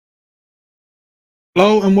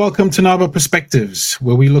Hello and welcome to Nava Perspectives,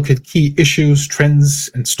 where we look at key issues, trends,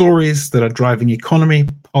 and stories that are driving economy,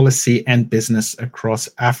 policy, and business across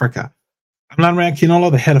Africa. I'm Lanre Akinola,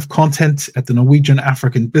 the head of content at the Norwegian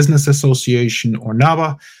African Business Association, or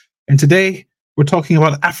NABA, and today we're talking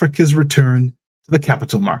about Africa's return to the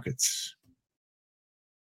capital markets.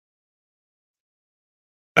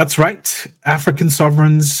 That's right. African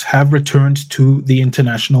sovereigns have returned to the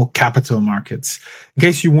international capital markets. In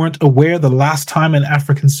case you weren't aware, the last time an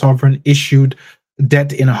African sovereign issued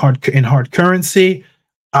debt in hard currency,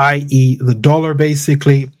 i.e., the dollar,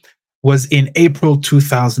 basically, was in April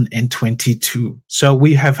 2022. So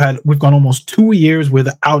we've gone almost 2 years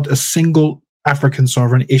without a single African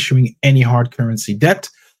sovereign issuing any hard currency debt.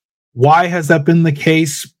 Why has that been the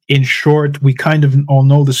case? In short, we kind of all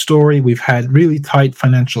know the story. We've had really tight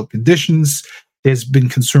financial conditions. There's been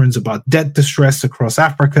concerns about debt distress across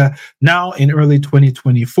Africa. Now, in early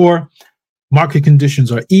 2024, market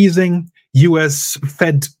conditions are easing. US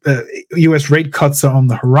rate cuts are on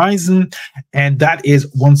the horizon, and that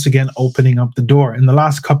is once again opening up the door. In the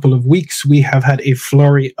last couple of weeks, we have had a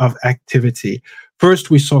flurry of activity. First,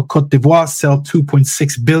 we saw Côte d'Ivoire sell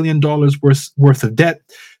 $2.6 billion worth of debt.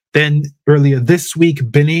 Then earlier this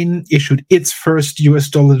week, Benin issued its first US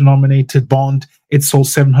dollar denominated bond. It sold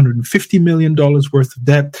 $750 million worth of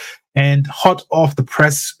debt. And hot off the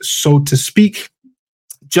press, so to speak,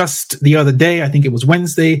 just the other day, I think it was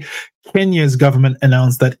Wednesday, Kenya's government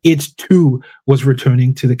announced that it too was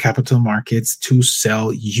returning to the capital markets to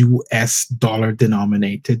sell US dollar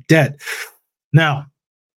denominated debt. Now,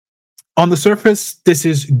 on the surface, this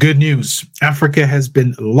is good news. Africa has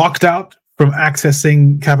been locked out from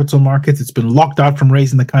accessing capital markets. It's been locked out from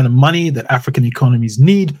raising the kind of money that African economies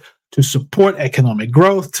need to support economic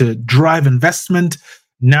growth, to drive investment.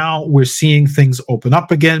 Now we're seeing things open up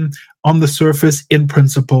again. On the surface, in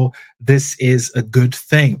principle, this is a good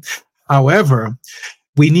thing. However,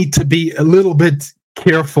 we need to be a little bit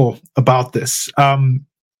careful about this.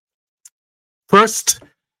 First,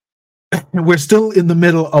 we're still in the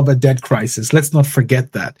middle of a debt crisis. Let's not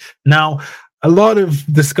forget that. Now, a lot of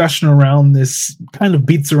discussion around this kind of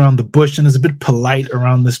beats around the bush and is a bit polite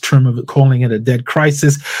around this term of calling it a debt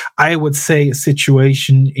crisis. I would say a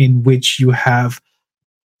situation in which you have,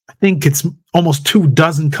 I think it's almost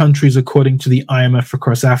 24 countries, according to the IMF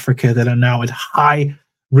across Africa, that are now at high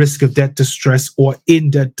risk of debt distress or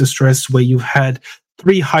in debt distress, where you've had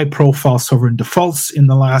 3 high-profile sovereign defaults in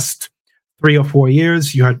the last 3 or 4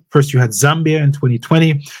 years. You had Zambia in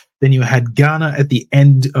 2020. Then you had Ghana at the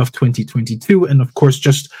end of 2022. And of course,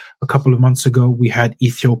 just a couple of months ago, we had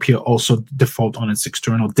Ethiopia also default on its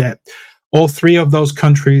external debt. All 3 of those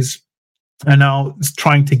countries are now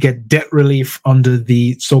trying to get debt relief under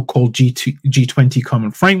the so-called G20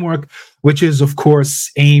 Common Framework, which is, of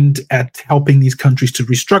course, aimed at helping these countries to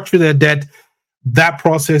restructure their debt. That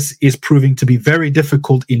process is proving to be very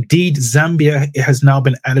difficult indeed. Zambia has now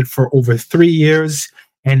been at it for over 3 years.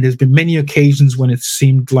 And there's been many occasions when it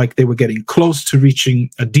seemed like they were getting close to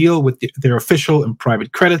reaching a deal with their official and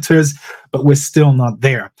private creditors, but we're still not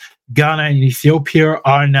there. Ghana and Ethiopia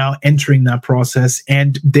are now entering that process,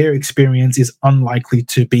 and their experience is unlikely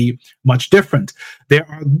to be much different. There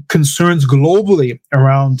are concerns globally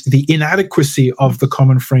around the inadequacy of the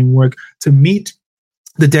common framework to meet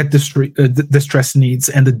the debt distress needs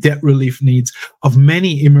and the debt relief needs of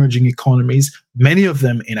many emerging economies, many of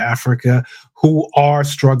them in Africa, who are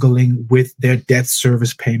struggling with their debt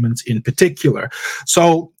service payments in particular.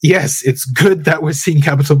 So, yes, it's good that we're seeing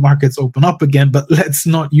capital markets open up again, but let's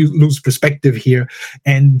not lose perspective here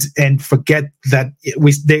and forget that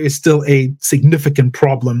there is still a significant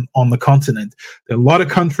problem on the continent. There are a lot of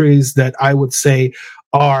countries that I would say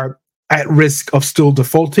are at risk of still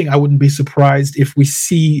defaulting. I wouldn't be surprised if we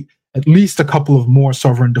see at least a couple of more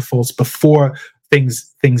sovereign defaults before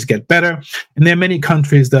things get better. And there are many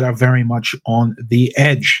countries that are very much on the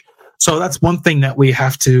edge. So that's one thing that we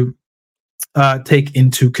have to take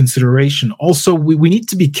into consideration. Also, we need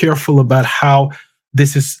to be careful about how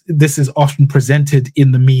this is often presented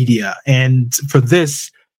in the media. And for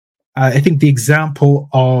this, I think the example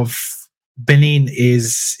of Benin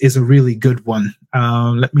is a really good one.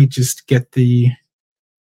 Let me just get the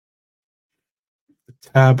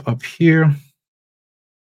tab up here.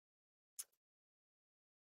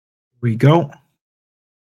 We go.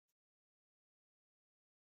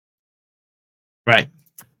 Right.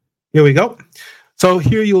 Here we go. So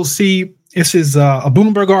here you'll see this is a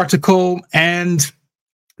Bloomberg article, and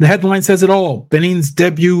the headline says it all. Benin's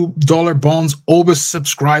debut dollar bonds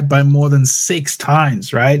oversubscribed by more than 6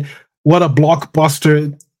 times, right? What a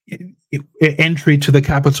blockbuster entry to the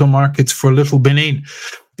capital markets for little Benin.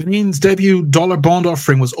 Benin's debut dollar bond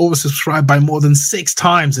offering was oversubscribed by more than 6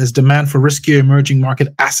 times as demand for riskier emerging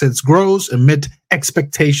market assets grows amid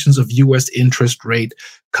expectations of U.S. interest rate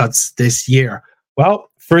cuts this year. Well,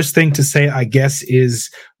 first thing to say, I guess, is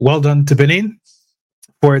well done to Benin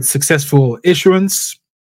for its successful issuance.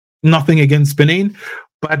 Nothing against Benin,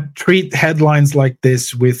 but treat headlines like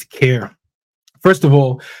this with care. First of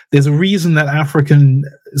all, there's a reason that African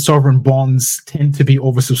sovereign bonds tend to be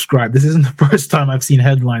oversubscribed. This isn't the first time I've seen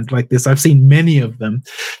headlines like this. I've seen many of them.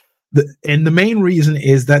 And the main reason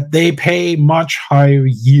is that they pay much higher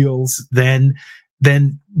yields than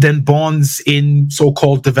bonds in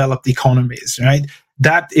so-called developed economies, right?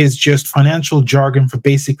 That is just financial jargon for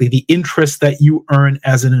basically the interest that you earn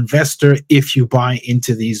as an investor if you buy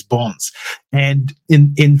into these bonds. And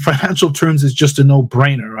in financial terms, it's just a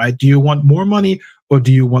no-brainer, right? Do you want more money or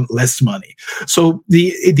do you want less money? So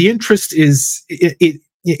the interest is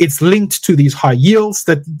it's linked to these high yields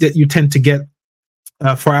that you tend to get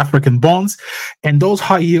for African bonds. And those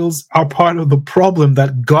high yields are part of the problem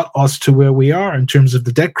that got us to where we are in terms of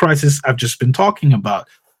the debt crisis I've just been talking about.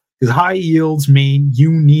 Because high yields mean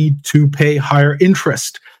you need to pay higher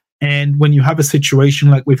interest. And when you have a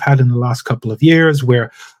situation like we've had in the last couple of years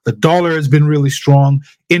where the dollar has been really strong,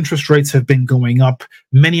 interest rates have been going up,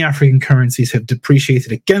 many African currencies have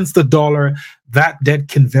depreciated against the dollar, that debt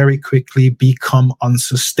can very quickly become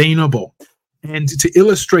unsustainable. And to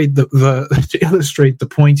illustrate the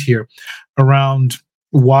point here around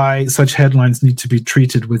why such headlines need to be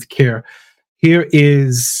treated with care, here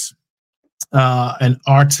is an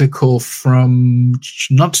article from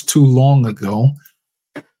not too long ago.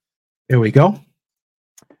 There we go.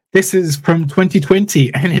 This is from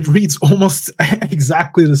 2020, and it reads almost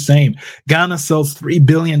exactly the same. Ghana sells $3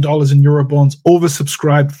 billion in Eurobonds,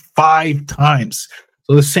 oversubscribed 5 times.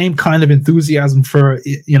 So the same kind of enthusiasm for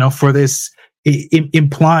this,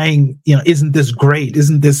 implying, isn't this great?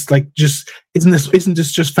 Isn't this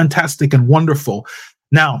just fantastic and wonderful?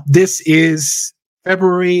 Now, this is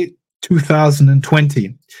February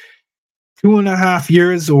 2020. 2.5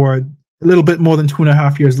 years, or a little bit more than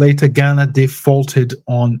 2.5 years later, Ghana defaulted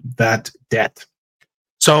on that debt.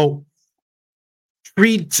 So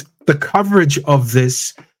treat the coverage of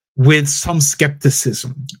this with some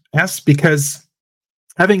skepticism. Yes, because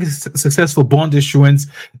having a successful bond issuance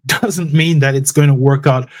doesn't mean that it's going to work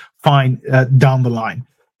out fine down the line.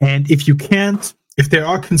 And if there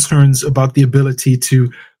are concerns about the ability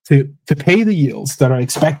to pay the yields that are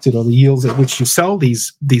expected, or the yields at which you sell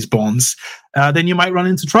these bonds, then you might run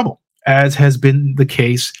into trouble, as has been the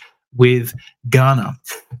case with Ghana.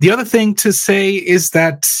 The other thing to say is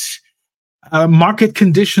that market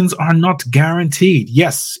conditions are not guaranteed.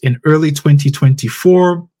 Yes, in early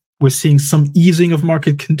 2024, we're seeing some easing of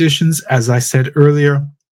market conditions. As I said earlier,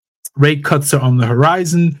 rate cuts are on the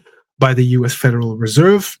horizon by the US Federal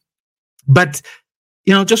Reserve. But,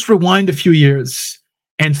 just rewind a few years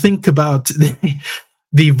and think about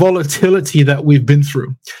the volatility that we've been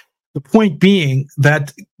through. The point being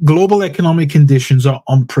that global economic conditions are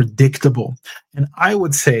unpredictable. And I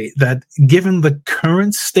would say that given the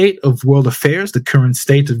current state of world affairs, the current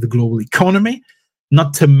state of the global economy,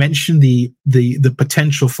 not to mention the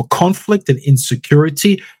potential for conflict and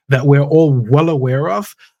insecurity that we're all well aware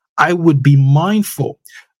of, I would be mindful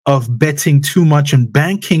of betting too much and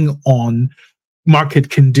banking on market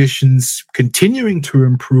conditions continuing to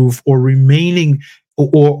improve, or remaining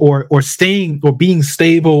or staying, or being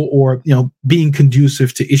stable, or being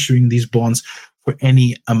conducive to issuing these bonds for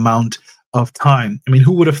any amount of time. I mean,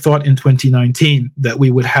 who would have thought in 2019 that we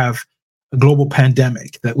would have a global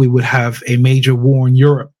pandemic, that we would have a major war in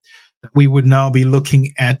Europe, that we would now be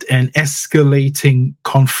looking at an escalating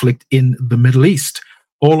conflict in the Middle East?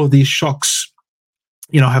 All of these shocks,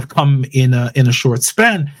 have come in a short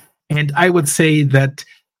span. And I would say that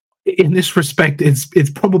in this respect, it's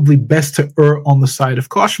probably best to err on the side of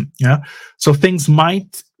caution. Yeah. So things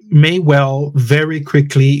may well very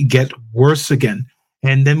quickly get worse again.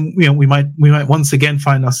 And then, we might once again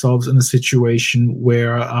find ourselves in a situation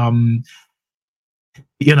where,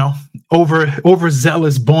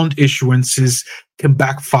 overzealous bond issuances can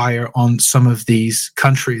backfire on some of these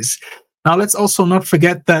countries. Now, let's also not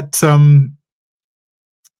forget that,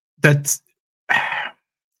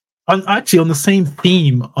 on the same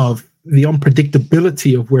theme of the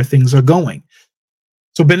unpredictability of where things are going.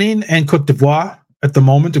 So Benin and Côte d'Ivoire, at the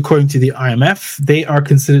moment, according to the IMF, they are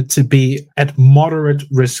considered to be at moderate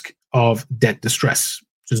risk of debt distress,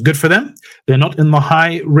 which is good for them. They're not in the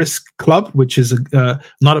high risk club, which is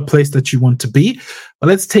not a place that you want to be. But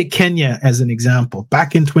let's take Kenya as an example.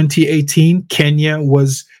 Back in 2018, Kenya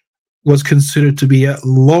was considered to be at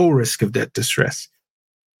low risk of debt distress.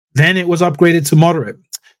 Then it was upgraded to moderate.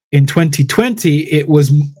 In 2020, it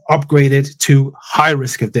was upgraded to high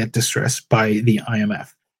risk of debt distress by the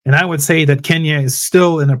IMF. And I would say that Kenya is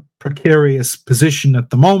still in a precarious position at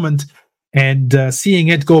the moment. And seeing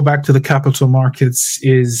it go back to the capital markets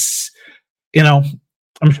is,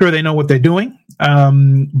 I'm sure they know what they're doing,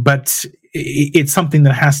 but it's something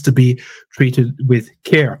that has to be treated with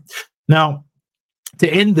care. Now, to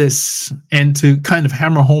end this and to kind of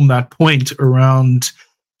hammer home that point around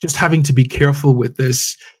just having to be careful with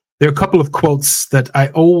this, there are a couple of quotes that I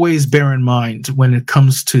always bear in mind when it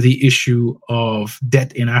comes to the issue of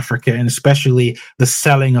debt in Africa, and especially the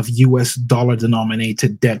selling of US dollar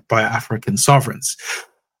denominated debt by African sovereigns.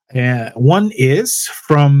 One is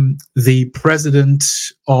from the president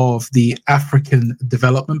of the African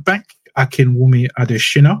Development Bank, Akinwumi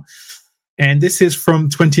Adesina, and this is from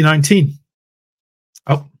 2019.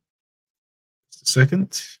 Oh, just a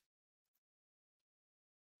second.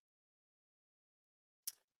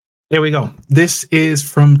 There we go. This is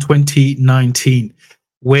from 2019,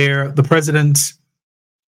 where the president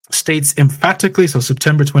states emphatically, so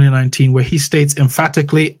September 2019, where he states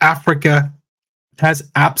emphatically, Africa has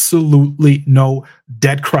absolutely no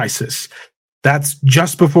debt crisis. That's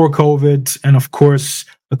just before COVID. And of course,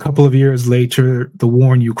 a couple of years later, the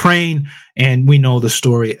war in Ukraine, and we know the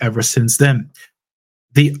story ever since then.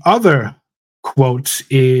 The other quote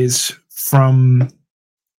is from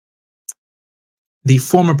the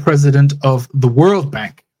former president of the World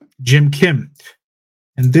Bank, Jim Kim.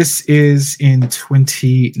 And this is in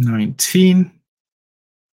 2019.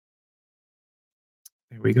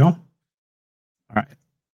 There we go. All right.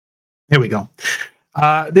 There we go.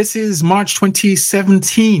 This is March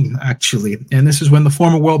 2017, actually. And this is when the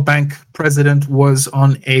former World Bank president was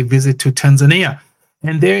on a visit to Tanzania.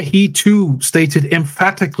 And there he too stated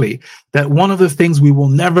emphatically that one of the things we will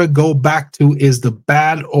never go back to is the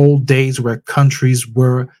bad old days where countries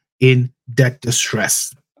were in debt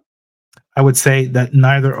distress. I would say that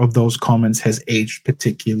neither of those comments has aged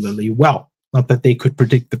particularly well. Not that they could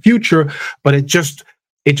predict the future, but it just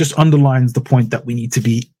underlines the point that we need to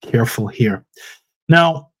be careful here.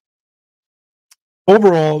 Now,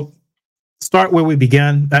 overall, end where we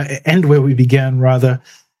began, rather.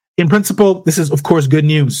 In principle, this is, of course, good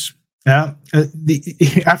news.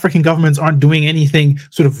 The African governments aren't doing anything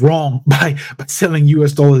sort of wrong by selling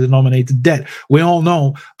US dollar denominated debt. We all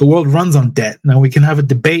know the world runs on debt. Now, we can have a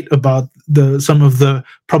debate about some of the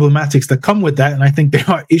problematics that come with that, and I think there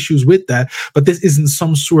are issues with that, but this isn't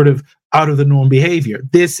some sort of out of the norm behavior.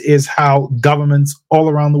 This is how governments all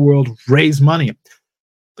around the world raise money.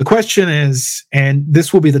 The question is, and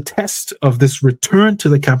this will be the test of this return to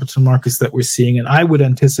the capital markets that we're seeing, and I would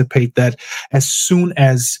anticipate that as soon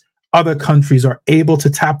as other countries are able to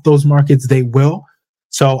tap those markets, they will.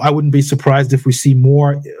 So I wouldn't be surprised if we see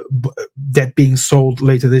more debt being sold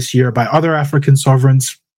later this year by other African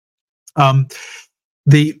sovereigns.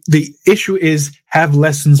 The issue is, have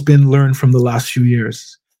lessons been learned from the last few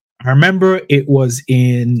years? I remember it was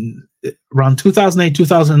in around 2008,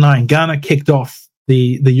 2009, Ghana kicked off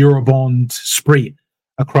the Eurobond spree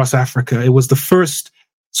across Africa. It was the first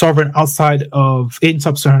sovereign in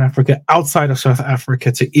sub-Saharan Africa, outside of South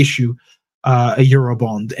Africa, to issue a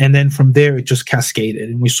Eurobond. And then from there, it just cascaded.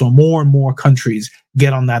 And we saw more and more countries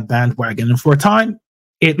get on that bandwagon. And for a time,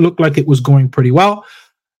 it looked like it was going pretty well.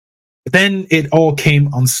 But then it all came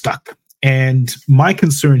unstuck. And my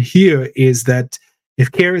concern here is that if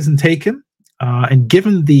care isn't taken, and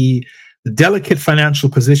given the delicate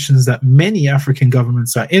financial positions that many African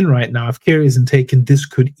governments are in right now, if care isn't taken, this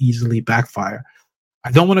could easily backfire.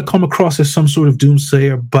 I don't want to come across as some sort of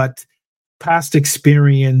doomsayer, but past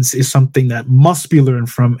experience is something that must be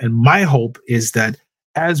learned from. And my hope is that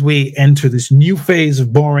as we enter this new phase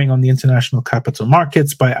of borrowing on the international capital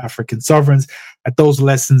markets by African sovereigns, that those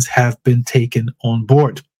lessons have been taken on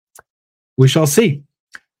board. We shall see.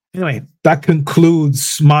 Anyway, that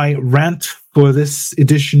concludes my rant for this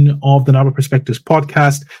edition of the Naba Perspectives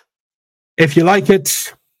podcast. If you like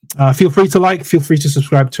it, feel free to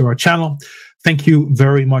subscribe to our channel. Thank you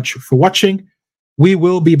very much for watching. We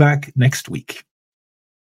will be back next week.